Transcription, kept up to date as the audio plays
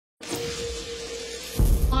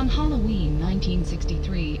On Halloween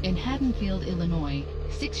 1963 in Haddonfield, Illinois,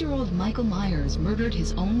 6-year-old Michael Myers murdered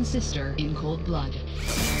his own sister in cold blood.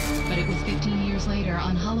 But it was 15 years later,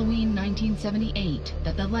 on Halloween 1978,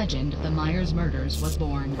 that the legend of the Myers murders was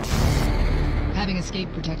born. Having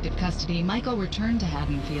escaped protective custody, Michael returned to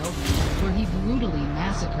Haddonfield, where he brutally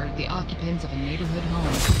massacred the occupants of a neighborhood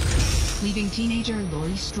home, leaving teenager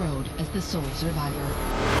Laurie Strode as the sole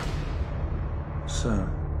survivor. So,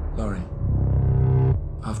 Laurie,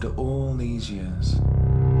 after all these years,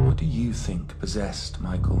 what do you think possessed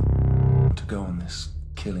Michael to go on this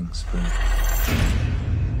killing spree?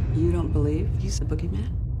 You don't believe he's a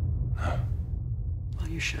boogeyman? No. Well,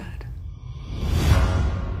 you should.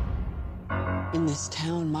 In this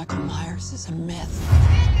town, Michael Myers is a myth.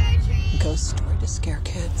 A ghost story to scare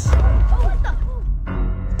kids.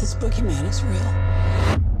 But this boogeyman is real.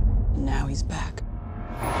 And now he's back.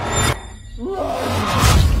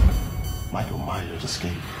 Michael Myers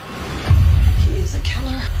escaped. He is a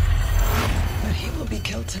killer, but he will be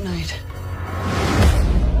killed tonight.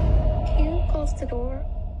 Can you close the door?